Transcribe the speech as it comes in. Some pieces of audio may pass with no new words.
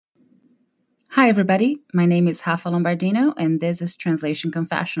Hi, everybody. My name is Rafa Lombardino, and this is Translation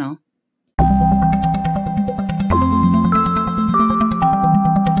Confessional.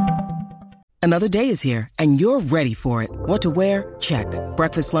 Another day is here, and you're ready for it. What to wear? Check.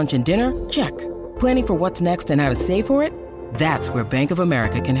 Breakfast, lunch, and dinner? Check. Planning for what's next and how to save for it? That's where Bank of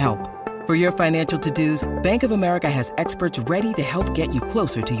America can help. For your financial to-dos, Bank of America has experts ready to help get you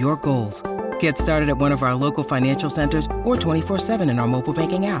closer to your goals. Get started at one of our local financial centers or 24/7 in our mobile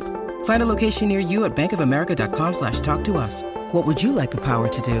banking app. Find a location near you at bankofamerica.com/talktous. What would you like the power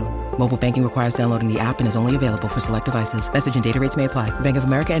to do? Mobile banking requires downloading the app and is only available for select devices. Message and data rates may apply. Bank of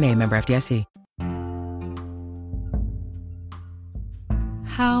America N.A., member FDIC.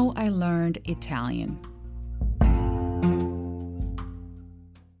 How I learned Italian.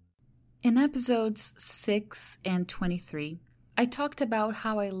 In episodes 6 and 23, I talked about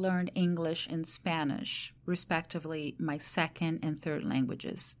how I learned English and Spanish, respectively my second and third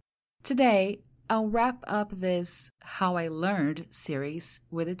languages. Today, I'll wrap up this How I Learned series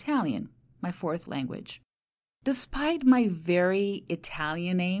with Italian, my fourth language. Despite my very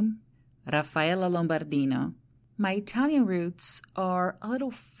Italian name, Raffaella Lombardino, my Italian roots are a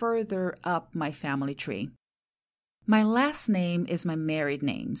little further up my family tree. My last name is my married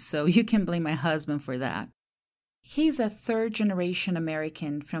name, so you can blame my husband for that. He's a third-generation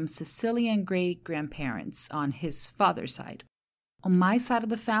American from Sicilian great-grandparents on his father's side. On my side of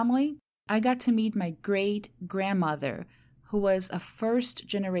the family, I got to meet my great-grandmother, who was a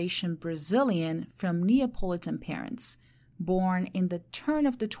first-generation Brazilian from Neapolitan parents, born in the turn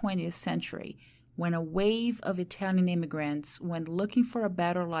of the 20th century, when a wave of Italian immigrants went looking for a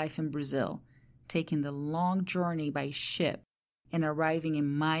better life in Brazil, taking the long journey by ship and arriving in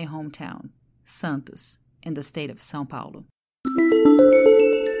my hometown, Santos, in the state of São Paulo.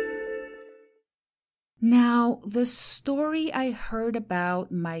 Now, the story I heard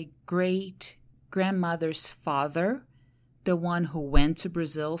about my great-grandmother's father, the one who went to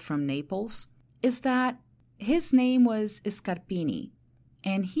Brazil from Naples, is that his name was Scarpini,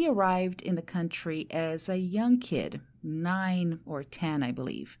 and he arrived in the country as a young kid, 9 or 10, I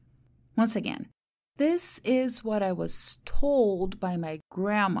believe. Once again, this is what I was told by my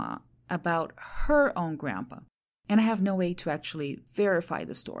grandma about her own grandpa, and I have no way to actually verify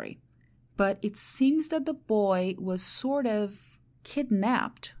the story. But it seems that the boy was sort of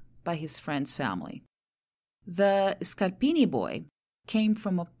kidnapped by his friend's family. The Scarpini boy came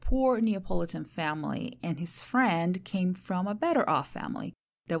from a poor Neapolitan family, and his friend came from a better-off family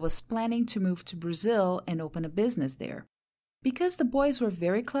that was planning to move to Brazil and open a business there. Because the boys were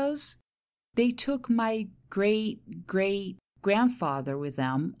very close, they took my great-great-grandfather with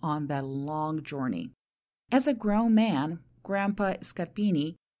them on that long journey. As a grown man, Grandpa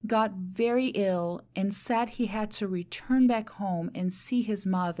Scarpini got very ill and said he had to return back home and see his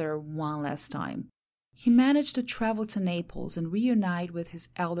mother one last time. He managed to travel to Naples and reunite with his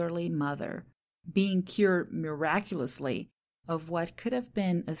elderly mother, being cured miraculously of what could have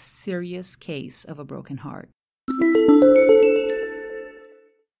been a serious case of a broken heart.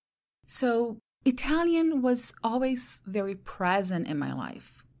 So, Italian was always very present in my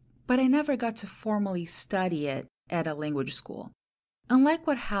life, but I never got to formally study it at a language school. Unlike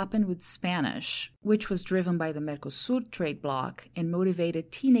what happened with Spanish, which was driven by the Mercosur trade bloc and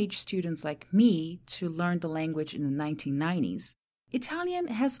motivated teenage students like me to learn the language in the 1990s, Italian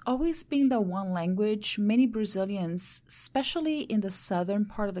has always been the one language many Brazilians, especially in the southern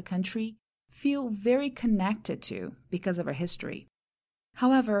part of the country, feel very connected to because of our history.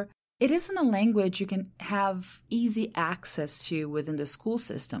 However, it isn't a language you can have easy access to within the school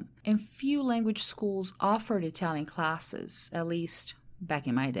system, and few language schools offered Italian classes, at least back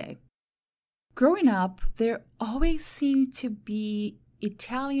in my day. Growing up, there always seemed to be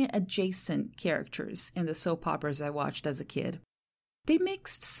Italian-adjacent characters in the soap operas I watched as a kid. They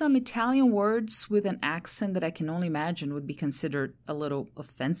mixed some Italian words with an accent that I can only imagine would be considered a little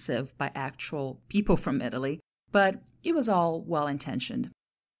offensive by actual people from Italy, but it was all well-intentioned.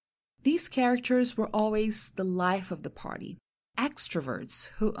 These characters were always the life of the party, extroverts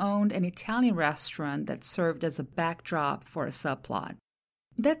who owned an Italian restaurant that served as a backdrop for a subplot.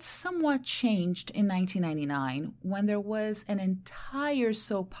 That somewhat changed in 1999 when there was an entire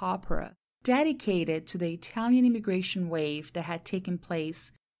soap opera dedicated to the Italian immigration wave that had taken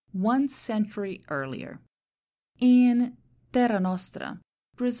place 1 century earlier. In Terra Nostra,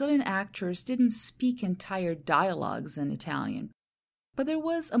 Brazilian actors didn't speak entire dialogues in Italian, but there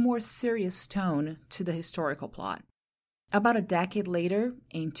was a more serious tone to the historical plot. About a decade later,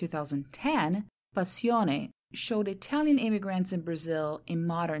 in 2010, Passione showed Italian immigrants in Brazil in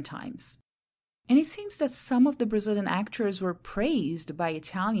modern times. And it seems that some of the Brazilian actors were praised by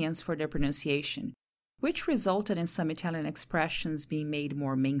Italians for their pronunciation, which resulted in some Italian expressions being made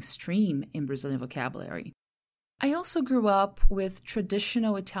more mainstream in Brazilian vocabulary. I also grew up with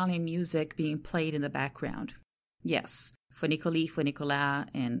traditional Italian music being played in the background. Yes, Funicoli, Funicola,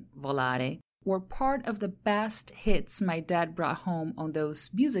 and Volare were part of the best hits my dad brought home on those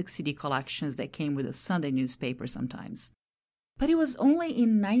music CD collections that came with a Sunday newspaper sometimes. But it was only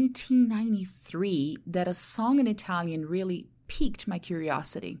in 1993 that a song in Italian really piqued my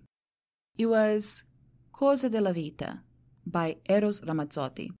curiosity. It was Cose della Vita by Eros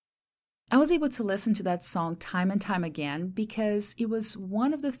Ramazzotti. I was able to listen to that song time and time again because it was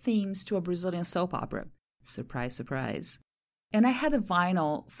one of the themes to a Brazilian soap opera. Surprise, surprise. And I had a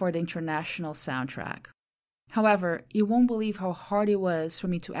vinyl for the international soundtrack. However, you won't believe how hard it was for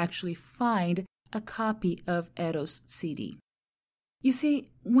me to actually find a copy of Eros' CD. You see,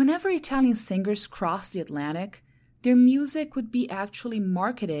 whenever Italian singers crossed the Atlantic, their music would be actually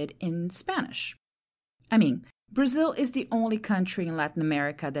marketed in Spanish. I mean, Brazil is the only country in Latin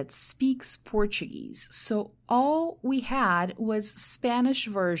America that speaks Portuguese, so all we had was Spanish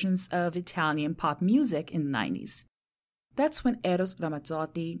versions of Italian pop music in the 90s. That's when Eros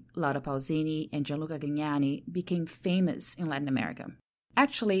Ramazzotti, Laura Pausini, and Gianluca Grignani became famous in Latin America.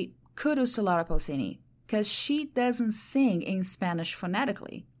 Actually, kudos to Laura Pausini, because she doesn't sing in Spanish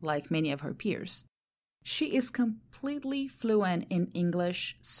phonetically like many of her peers. She is completely fluent in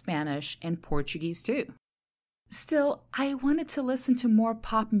English, Spanish, and Portuguese too. Still, I wanted to listen to more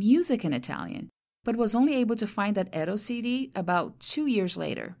pop music in Italian, but was only able to find that Eros CD about 2 years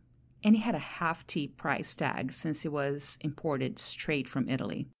later, and it had a hefty price tag since it was imported straight from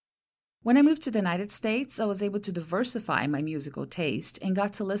Italy. When I moved to the United States, I was able to diversify my musical taste and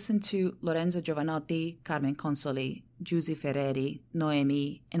got to listen to Lorenzo Giovanotti, Carmen Consoli, Giusy Ferreri,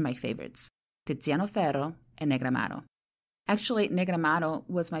 Noemi, and my favorites, Tiziano Ferro and Negramaro. Actually, Negramaro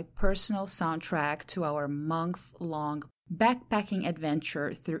was my personal soundtrack to our month-long backpacking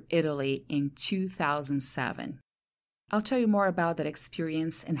adventure through Italy in 2007. I'll tell you more about that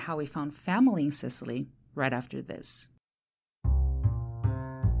experience and how we found family in Sicily right after this.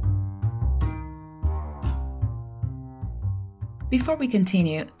 Before we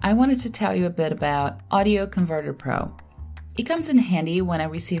continue, I wanted to tell you a bit about Audio Converter Pro. It comes in handy when I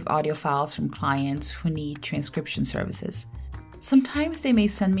receive audio files from clients who need transcription services. Sometimes they may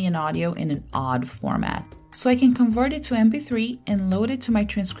send me an audio in an odd format, so I can convert it to MP3 and load it to my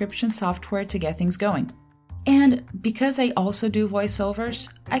transcription software to get things going. And because I also do voiceovers,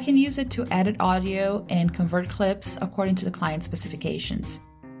 I can use it to edit audio and convert clips according to the client's specifications.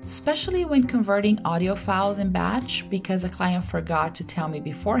 Especially when converting audio files in batch because a client forgot to tell me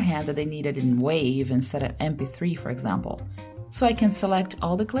beforehand that they needed it in WAV instead of MP3, for example. So I can select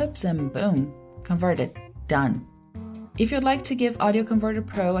all the clips and boom, converted, done. If you'd like to give Audio Converter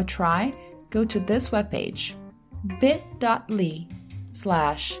Pro a try, go to this webpage,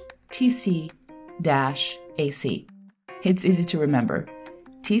 bit.ly/TC-AC. It's easy to remember.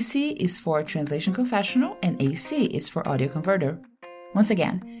 TC is for Translation Confessional and AC is for Audio Converter. Once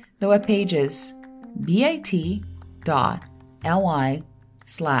again, the webpage is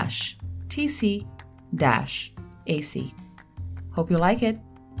bit.ly/TC-AC. Hope you like it.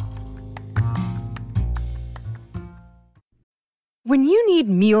 When you need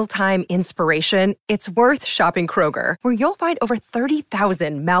mealtime inspiration, it's worth shopping Kroger, where you'll find over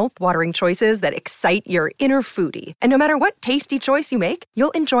 30,000 mouth-watering choices that excite your inner foodie. And no matter what tasty choice you make,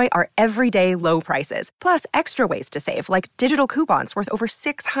 you'll enjoy our everyday low prices, plus extra ways to save, like digital coupons worth over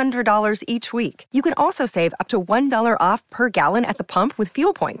 $600 each week. You can also save up to $1 off per gallon at the pump with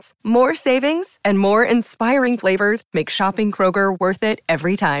fuel points. More savings and more inspiring flavors make shopping Kroger worth it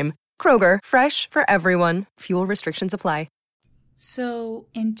every time. Kroger, fresh for everyone. Fuel restrictions apply. So,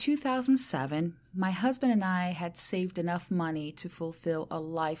 in 2007, my husband and I had saved enough money to fulfill a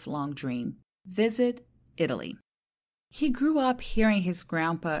lifelong dream: visit Italy. He grew up hearing his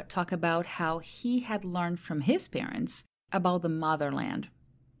grandpa talk about how he had learned from his parents about the motherland,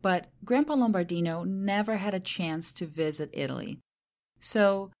 but Grandpa Lombardino never had a chance to visit Italy.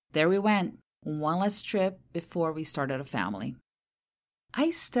 So, there we went, one last trip before we started a family. I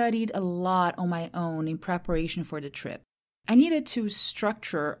studied a lot on my own in preparation for the trip. I needed to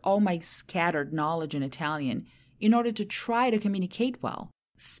structure all my scattered knowledge in Italian in order to try to communicate well,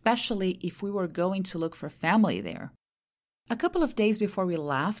 especially if we were going to look for family there. A couple of days before we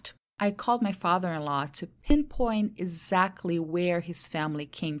left, I called my father-in-law to pinpoint exactly where his family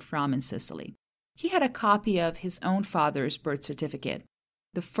came from in Sicily. He had a copy of his own father's birth certificate,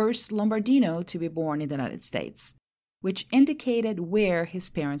 the first Lombardino to be born in the United States, which indicated where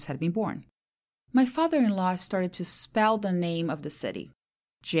his parents had been born. My father-in-law started to spell the name of the city.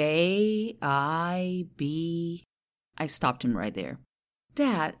 J-I-B. I stopped him right there.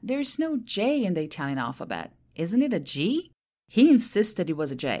 Dad, there's no J in the Italian alphabet. Isn't it a G? He insisted it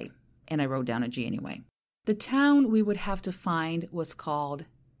was a J, and I wrote down a G anyway. The town we would have to find was called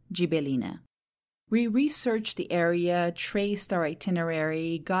Gibellina. We researched the area, traced our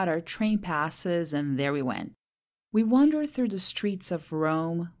itinerary, got our train passes, and there we went. We wandered through the streets of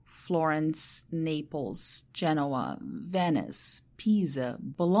Rome, Florence, Naples, Genoa, Venice, Pisa,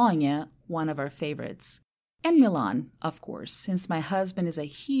 Bologna, one of our favorites, and Milan, of course, since my husband is a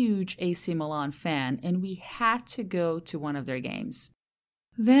huge AC Milan fan and we had to go to one of their games.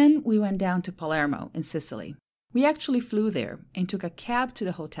 Then we went down to Palermo in Sicily. We actually flew there and took a cab to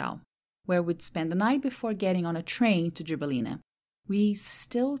the hotel, where we'd spend the night before getting on a train to Gibellina. We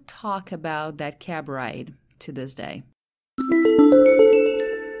still talk about that cab ride to this day.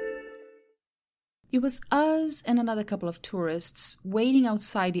 It was us and another couple of tourists waiting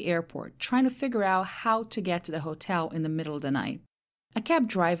outside the airport, trying to figure out how to get to the hotel in the middle of the night. A cab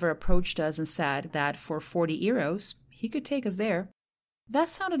driver approached us and said that for 40 euros, he could take us there. That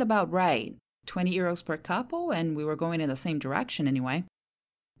sounded about right, 20 euros per couple, and we were going in the same direction anyway.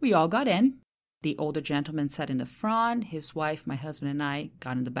 We all got in. The older gentleman sat in the front, his wife, my husband, and I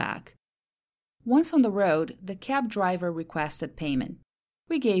got in the back. Once on the road, the cab driver requested payment.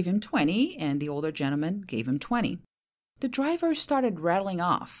 We gave him 20, and the older gentleman gave him 20. The driver started rattling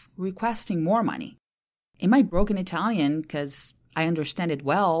off, requesting more money. In my broken Italian, because I understand it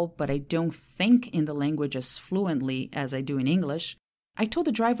well, but I don't think in the language as fluently as I do in English, I told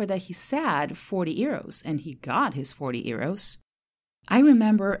the driver that he said 40 euros, and he got his 40 euros. I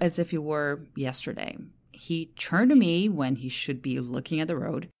remember as if it were yesterday. He turned to me when he should be looking at the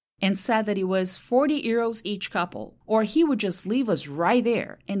road and said that it was 40 euros each couple, or he would just leave us right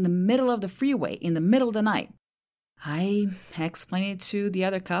there in the middle of the freeway in the middle of the night. I explained it to the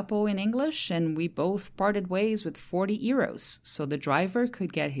other couple in English, and we both parted ways with 40 euros, so the driver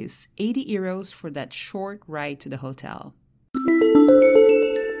could get his 80 euros for that short ride to the hotel.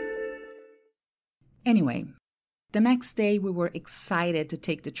 Anyway, the next day we were excited to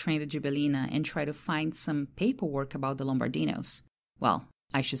take the train to Gibellina and try to find some paperwork about the Lombardinos. Well,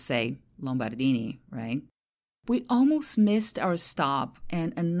 I should say Lombardini, right? We almost missed our stop,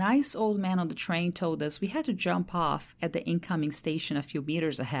 and a nice old man on the train told us we had to jump off at the incoming station a few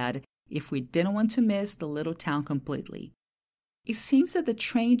meters ahead if we didn't want to miss the little town completely. It seems that the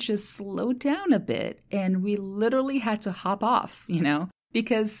train just slowed down a bit, and we literally had to hop off,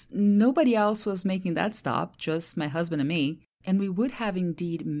 because nobody else was making that stop, just my husband and me, and we would have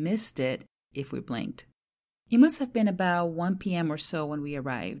indeed missed it if we blinked. It must have been about 1 p.m. or so when we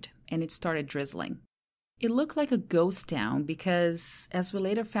arrived, and it started drizzling. It looked like a ghost town because, as we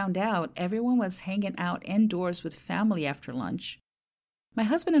later found out, everyone was hanging out indoors with family after lunch. My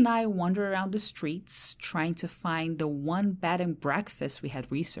husband and I wandered around the streets, trying to find the one bed and breakfast we had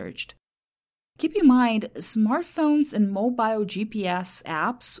researched. Keep in mind, smartphones and mobile GPS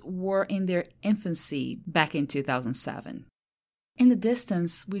apps were in their infancy back in 2007. In the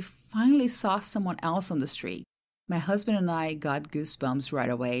distance, we finally saw someone else on the street. My husband and I got goosebumps right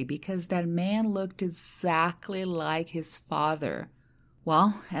away because that man looked exactly like his father.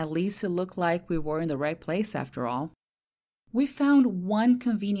 Well, at least it looked like we were in the right place after all. We found one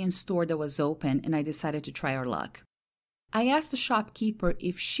convenience store that was open, and I decided to try our luck. I asked the shopkeeper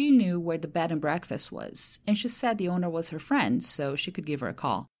if she knew where the bed and breakfast was, and she said the owner was her friend, so she could give her a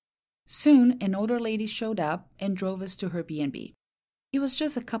call. Soon, an older lady showed up and drove us to her B&B. It was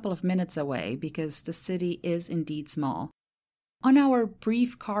just a couple of minutes away because the city is indeed small. On our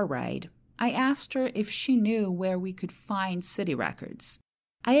brief car ride, I asked her if she knew where we could find city records.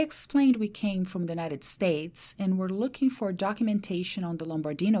 I explained we came from the United States and were looking for documentation on the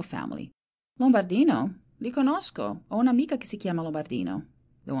Lombardino family. Lombardino? Li conosco. Ho un'amica che si chiama Lombardino,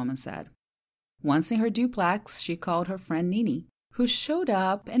 the woman said. Once in her duplex, she called her friend Nini, who showed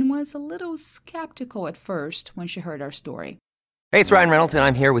up and was a little skeptical at first when she heard our story. Hey, it's Ryan Reynolds, and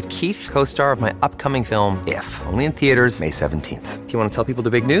I'm here with Keith, co-star of my upcoming film, If, only in theaters May 17th. Do you want to tell people the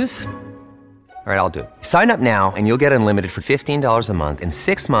big news? All right, I'll do it. Sign up now and you'll get unlimited for $15 a month and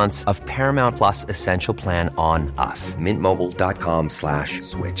 6 months of Paramount Plus Essential Plan on us.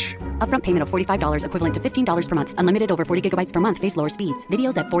 MintMobile.com/switch. Upfront payment of $45 equivalent to $15 per month. Unlimited over 40 gigabytes per month. Face lower speeds.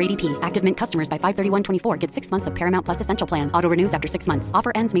 Videos at 480p. Active Mint customers by 531.24 get 6 months of Paramount Plus Essential Plan. Auto renews after 6 months.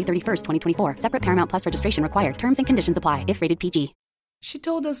 Offer ends May 31st, 2024. Separate Paramount Plus registration required. Terms and conditions apply if rated PG. She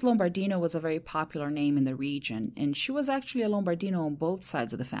told us Lombardino was a very popular name in the region, and she was actually a Lombardino on both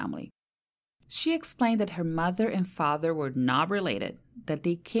sides of the family. She explained that her mother and father were not related, that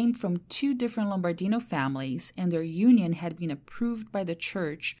they came from 2 different Lombardino families and their union had been approved by the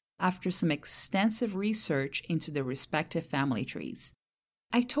church after some extensive research into their respective family trees.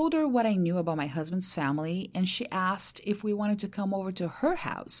 I told her what I knew about my husband's family, and she asked if we wanted to come over to her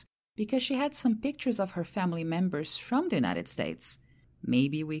house because she had some pictures of her family members from the United States.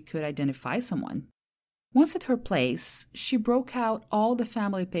 Maybe we could identify someone. Once at her place, she broke out all the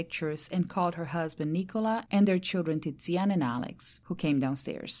family pictures and called her husband Nicola and their children Tiziana and Alex, who came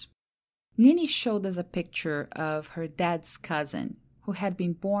downstairs. Nini showed us a picture of her dad's cousin, who had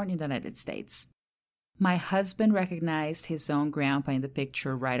been born in the United States. My husband recognized his own grandpa in the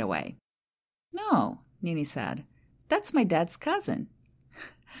picture right away. "No," Nini said, "that's my dad's cousin."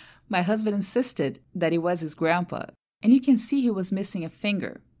 My husband insisted that it was his grandpa, and you can see he was missing a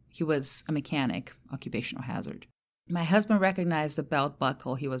finger. He was a mechanic, occupational hazard. My husband recognized the belt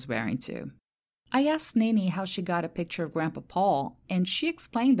buckle he was wearing too. I asked Nini how she got a picture of Grandpa Paul, and she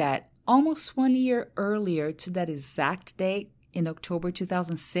explained that almost 1 year earlier to that exact date, in October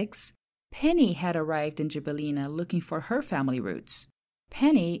 2006, Penny had arrived in Gibellina looking for her family roots.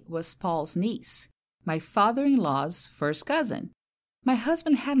 Penny was Paul's niece, my father-in-law's first cousin. My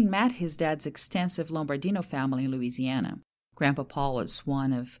husband hadn't met his dad's extensive Lombardino family in Louisiana. Grandpa Paul was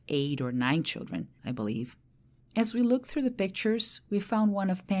one of 8 or 9 children, I believe. As we looked through the pictures, we found one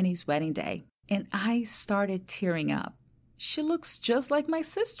of Penny's wedding day, and I started tearing up. "She looks just like my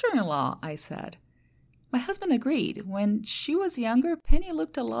sister-in-law," I said. My husband agreed. When she was younger, Penny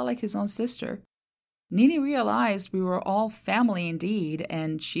looked a lot like his own sister. Nini realized we were all family indeed,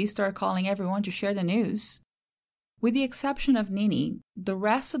 and she started calling everyone to share the news. With the exception of Nini, the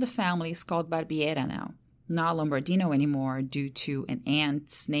rest of the family is called Barbiera now. Not Lombardino anymore due to an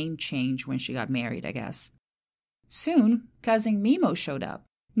aunt's name change when she got married, I guess. Soon, cousin Mimo showed up.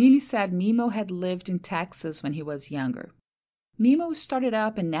 Nini said Mimo had lived in Texas when he was younger. Mimo started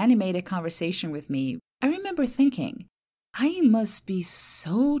up an animated conversation with me. I remember thinking, I must be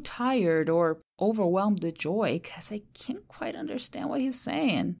so tired or overwhelmed with joy because I can't quite understand what he's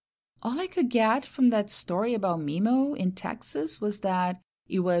saying. All I could get from that story about Mimo in Texas was that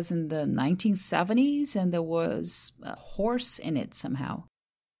it was in the 1970s and there was a horse in it somehow.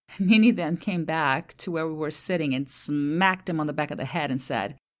 Nini then came back to where we were sitting and smacked him on the back of the head and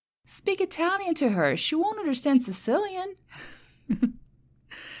said, "Speak Italian to her. She won't understand Sicilian."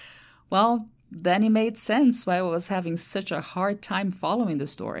 Well, then it made sense why I was having such a hard time following the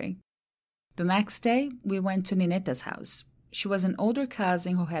story. The next day, we went to Nineta's house. She was an older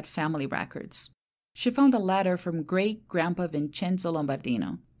cousin who had family records. She found a letter from great-grandpa Vincenzo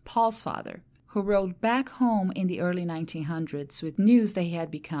Lombardino, Paul's father, who wrote back home in the early 1900s with news that he had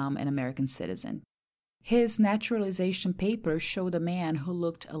become an American citizen. His naturalization papers showed a man who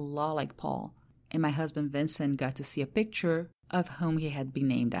looked a lot like Paul, and my husband Vincent got to see a picture of whom he had been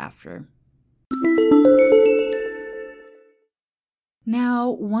named after. Now,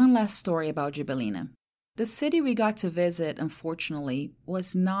 one last story about Gibellina. The city we got to visit, unfortunately,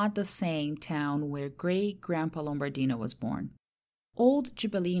 was not the same town where great-grandpa Lombardino was born. Old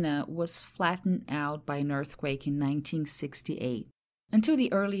Gibellina was flattened out by an earthquake in 1968. Until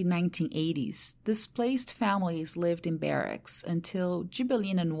the early 1980s, displaced families lived in barracks until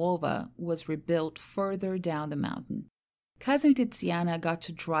Gibellina Nuova was rebuilt further down the mountain. Cousin Tiziana got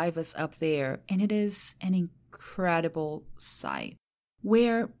to drive us up there, and it is an incredible sight.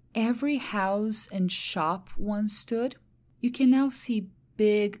 Where every house and shop once stood, you can now see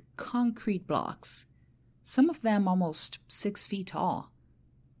big concrete blocks, some of them almost 6 feet tall.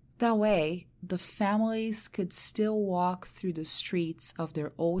 That way, the families could still walk through the streets of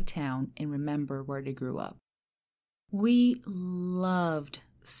their old town and remember where they grew up. We loved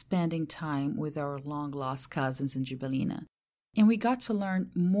spending time with our long-lost cousins in Gibellina, and we got to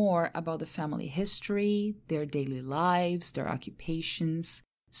learn more about the family history, their daily lives, their occupations,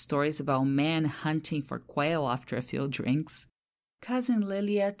 stories about men hunting for quail after a few drinks. Cousin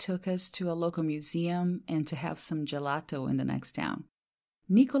Lilia took us to a local museum and to have some gelato in the next town.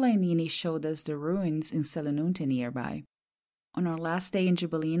 Nicola and Nini showed us the ruins in Selinunte nearby. On our last day in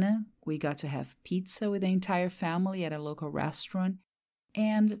Gibellina, we got to have pizza with the entire family at a local restaurant,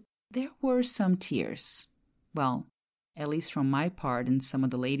 and there were some tears. Well, at least from my part and some of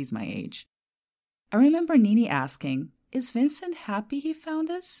the ladies my age. I remember Nini asking, "Is Vincent happy he found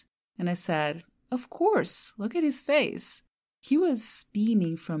us?" And I said, "Of course, look at his face." He was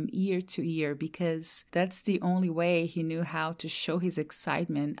beaming from ear to ear because that's the only way he knew how to show his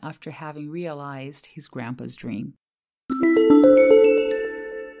excitement after having realized his grandpa's dream.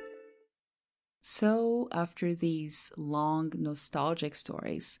 So, after these long, nostalgic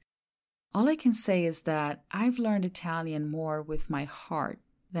stories, All I can say is that I've learned Italian more with my heart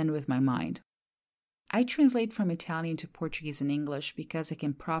than with my mind. I translate from Italian to Portuguese and English because I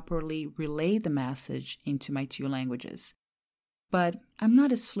can properly relay the message into my two languages. But I'm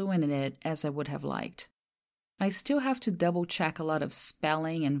not as fluent in it as I would have liked. I still have to double-check a lot of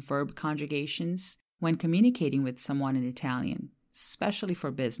spelling and verb conjugations when communicating with someone in Italian, especially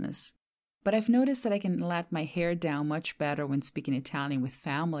for business. But I've noticed that I can let my hair down much better when speaking Italian with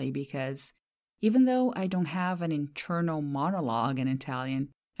family because even though I don't have an internal monologue in Italian,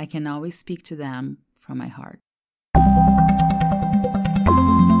 I can always speak to them from my heart.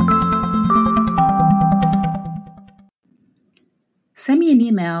 Send me an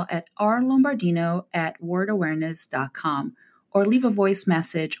email at rlombardino@wordawareness.com or leave a voice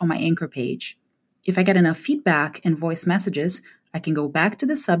message on my Anchor page. If I get enough feedback and voice messages, I can go back to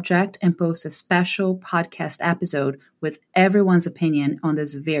the subject and post a special podcast episode with everyone's opinion on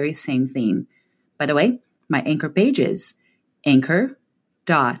this very same theme. By the way, my Anchor page is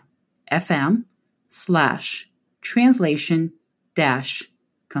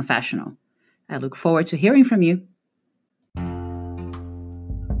anchor.fm/translation-confessional. I look forward to hearing from you.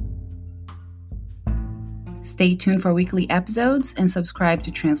 Stay tuned for weekly episodes and subscribe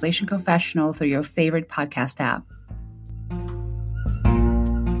to Translation Confessional through your favorite podcast app.